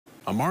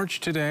A march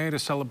today to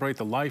celebrate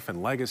the life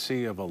and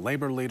legacy of a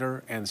labor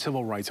leader and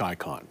civil rights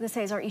icon. The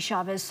Cesar E.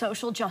 Chavez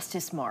Social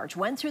Justice March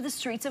went through the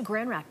streets of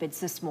Grand Rapids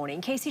this morning.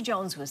 Casey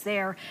Jones was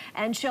there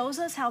and shows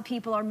us how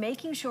people are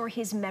making sure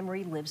his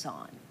memory lives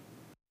on.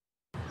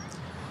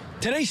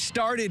 Today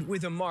started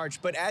with a march,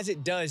 but as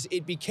it does,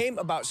 it became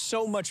about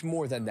so much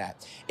more than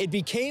that. It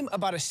became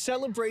about a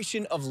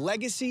celebration of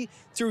legacy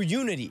through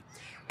unity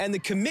and the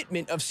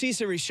commitment of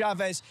Cesar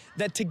Chavez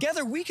that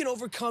together we can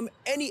overcome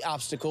any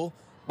obstacle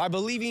by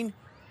believing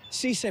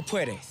si se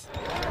puede.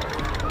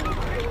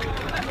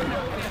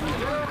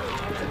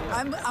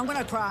 I'm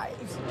gonna cry.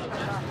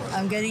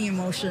 I'm getting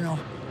emotional.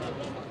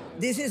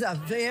 This is a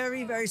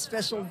very, very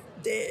special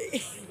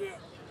day.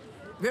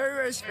 Very,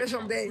 very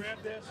special day.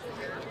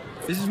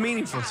 This is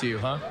meaningful to you,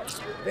 huh?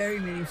 Very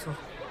meaningful.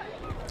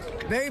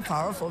 Very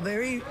powerful,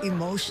 very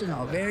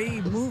emotional, very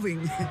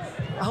moving.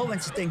 A whole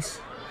bunch of things.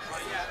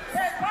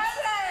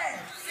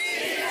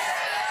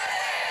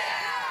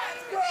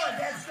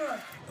 That's good.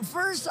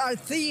 First, our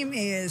theme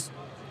is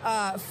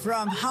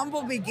from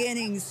humble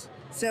beginnings,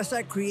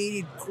 Cesar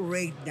created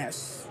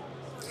greatness.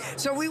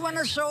 So we want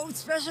to show,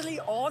 especially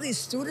all these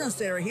students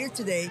that are here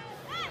today,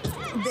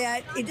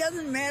 that it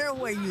doesn't matter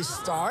where you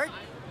start,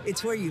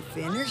 it's where you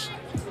finish.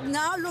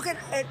 Now look at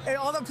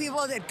all the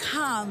people that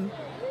come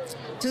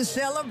to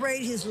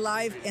celebrate his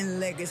life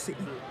and legacy.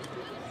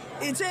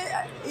 It's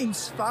an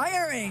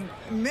inspiring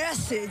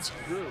message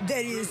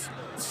that is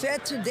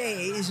said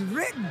today, is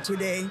written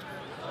today,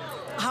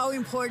 how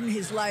important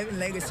his life and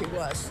legacy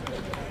was.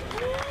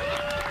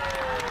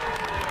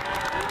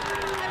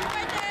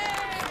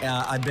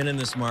 I've been in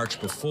this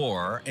march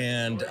before,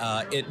 and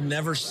it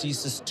never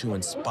ceases to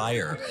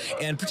inspire,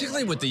 and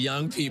particularly with the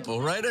young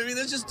people, right? I mean,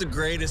 that's just the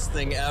greatest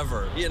thing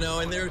ever, you know,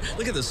 and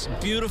look at this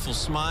beautiful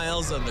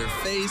smiles on their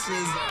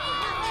faces.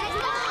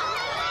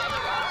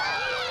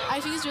 I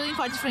think it's really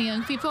important for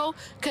young people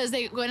because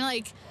they're going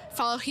to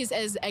follow his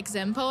as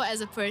example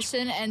as a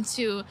person and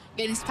to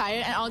get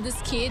inspired. And all these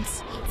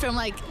kids from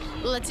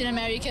Latin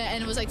America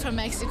and from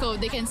Mexico,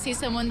 they can see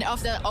someone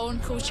of their own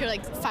culture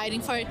fighting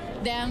for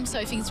them. So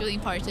I think it's really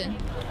important.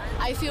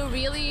 I feel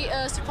really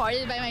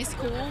supported by my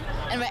school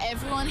and by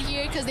everyone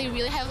here because they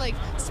really have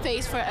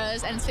space for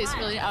us and space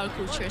for our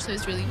culture. So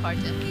it's really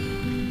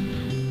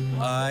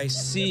important. I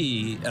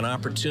see an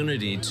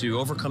opportunity to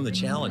overcome the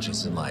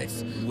challenges in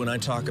life. When I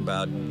talk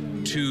about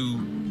two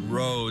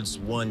roads,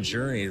 one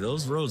journey,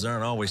 those roads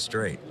aren't always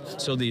straight.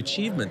 So the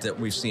achievement that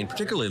we've seen,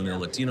 particularly in the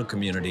Latino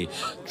community,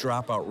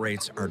 dropout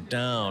rates are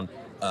down,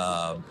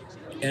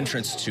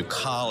 entrance to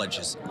college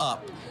is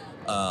up,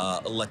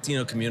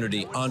 Latino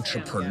community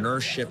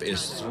entrepreneurship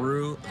is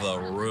through the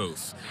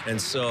roof. And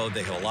so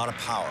they have a lot of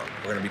power.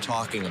 We're going to be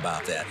talking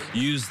about that.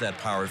 Use that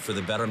power for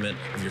the betterment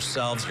of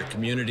yourselves, your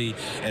community,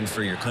 and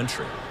for your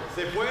country.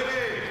 Se puede.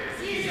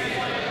 Sí, se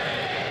puede.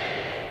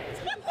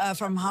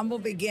 From humble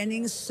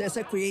beginnings,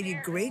 Cesar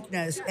created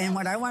greatness. And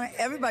what I want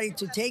everybody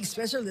to take,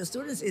 especially the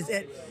students, is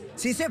that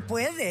si se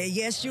puede,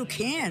 yes, you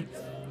can.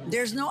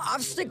 There's no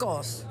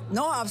obstacles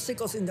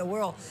in the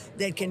world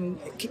that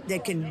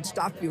can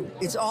stop you.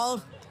 It's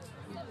all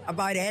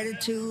about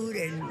attitude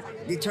and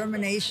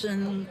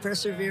determination,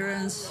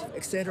 perseverance,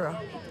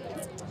 etc.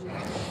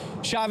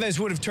 Chavez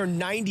would have turned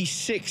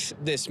 96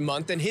 this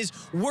month, and his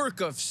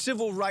work of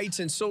civil rights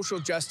and social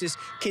justice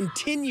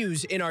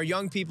continues in our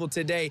young people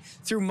today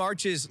through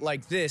marches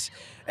like this.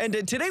 And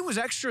today was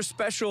extra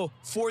special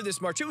for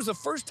this march. It was the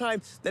first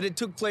time that it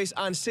took place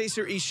on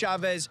Cesar E.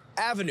 Chavez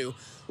Avenue.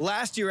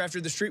 Last year, after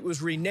the street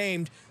was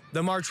renamed,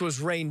 the march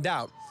was rained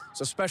out.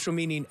 So special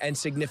meaning and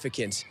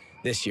significance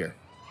this year.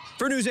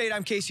 For News 8,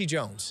 I'm Casey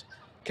Jones,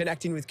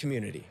 connecting with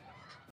community.